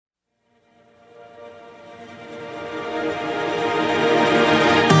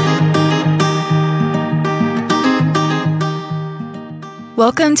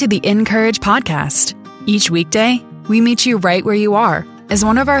Welcome to the Encourage podcast. Each weekday, we meet you right where you are as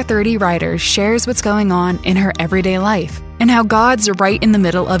one of our 30 writers shares what's going on in her everyday life and how God's right in the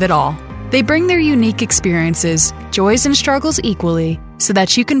middle of it all. They bring their unique experiences, joys and struggles equally, so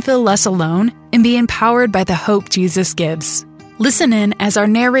that you can feel less alone and be empowered by the hope Jesus gives. Listen in as our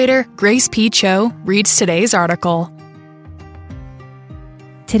narrator, Grace P. Cho, reads today's article.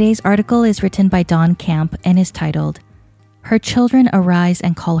 Today's article is written by Dawn Camp and is titled, Her Children Arise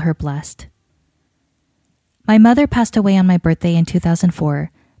and Call Her Blessed. My mother passed away on my birthday in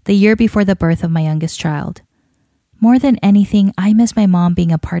 2004, the year before the birth of my youngest child. More than anything, I miss my mom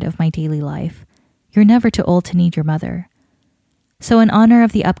being a part of my daily life. You're never too old to need your mother. So in honor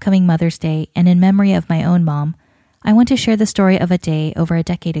of the upcoming Mother's Day and in memory of my own mom, I want to share the story of a day over a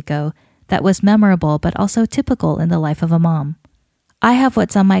decade ago that was memorable but also typical in the life of a mom. I have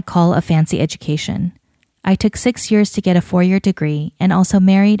what some might call a fancy education. I took 6 years to get a 4-year degree and also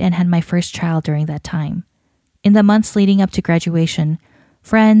married and had my first child during that time. In the months leading up to graduation,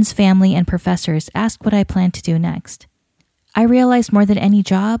 friends, family, and professors asked what I planned to do next. I realized more than any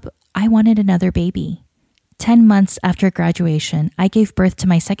job, I wanted another baby. 10 months after graduation, I gave birth to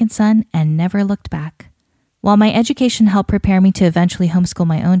my second son and never looked back. While my education helped prepare me to eventually homeschool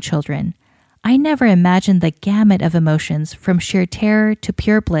my own children, I never imagined the gamut of emotions from sheer terror to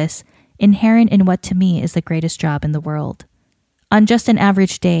pure bliss inherent in what to me is the greatest job in the world. On just an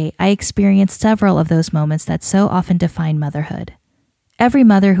average day, I experienced several of those moments that so often define motherhood. Every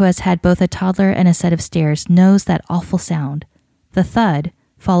mother who has had both a toddler and a set of stairs knows that awful sound, the thud,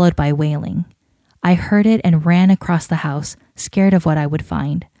 followed by wailing. I heard it and ran across the house, scared of what I would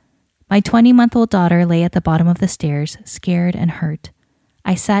find. My 20-month-old daughter lay at the bottom of the stairs, scared and hurt.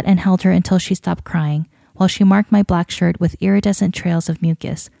 I sat and held her until she stopped crying, while she marked my black shirt with iridescent trails of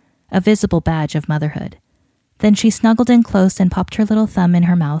mucus, a visible badge of motherhood. Then she snuggled in close and popped her little thumb in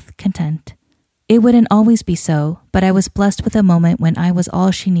her mouth, content. It wouldn't always be so, but I was blessed with a moment when I was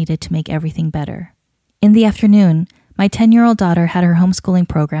all she needed to make everything better. In the afternoon, my 10-year-old daughter had her homeschooling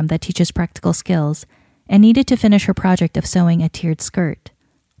program that teaches practical skills and needed to finish her project of sewing a tiered skirt.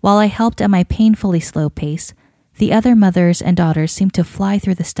 While I helped at my painfully slow pace, the other mothers and daughters seemed to fly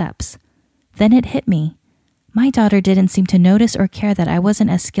through the steps. Then it hit me. My daughter didn't seem to notice or care that I wasn't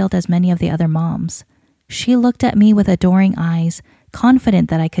as skilled as many of the other moms. She looked at me with adoring eyes, confident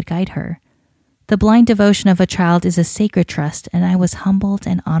that I could guide her. The blind devotion of a child is a sacred trust, and I was humbled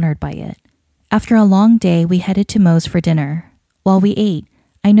and honored by it. After a long day, we headed to Moe's for dinner. While we ate,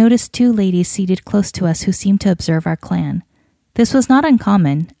 I noticed 2 ladies seated close to us who seemed to observe our clan. This was not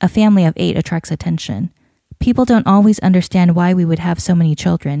uncommon. A family of 8 attracts attention. People don't always understand why we would have so many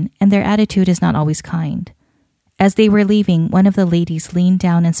children, and their attitude is not always kind. As they were leaving, one of the ladies leaned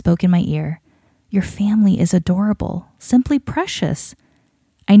down and spoke in my ear. "Your family is adorable, simply precious."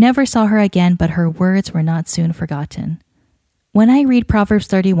 I never saw her again, but her words were not soon forgotten. When I read Proverbs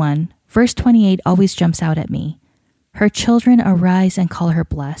 31, verse 28 always jumps out at me. Her children arise and call her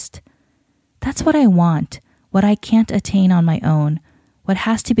blessed. That's what I want, what I can't attain on my own, what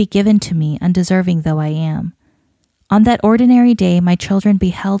has to be given to me, undeserving though I am. On that ordinary day, my children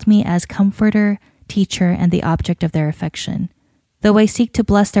beheld me as comforter, teacher, and the object of their affection. Though I seek to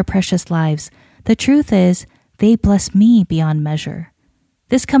bless their precious lives, the truth is, they bless me beyond measure.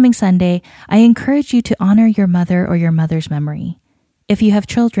 This coming Sunday, I encourage you to honor your mother or your mother's memory. If you have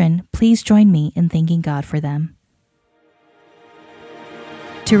children, please join me in thanking God for them.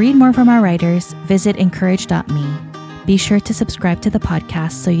 To read more from our writers, visit encourage.me. Be sure to subscribe to the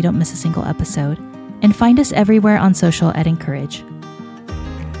podcast so you don't miss a single episode, and find us everywhere on social at Encourage.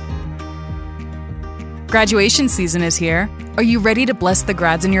 Graduation season is here. Are you ready to bless the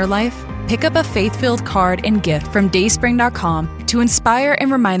grads in your life? Pick up a faith-filled card and gift from dayspring.com to inspire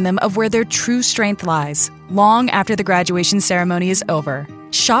and remind them of where their true strength lies, long after the graduation ceremony is over.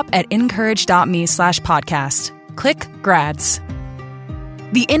 Shop at encourage.me/podcast. Click Grads.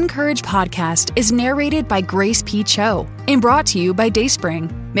 The Encourage podcast is narrated by Grace P. Cho and brought to you by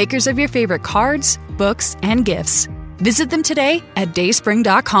Dayspring, makers of your favorite cards, books, and gifts. Visit them today at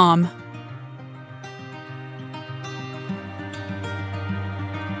dayspring.com.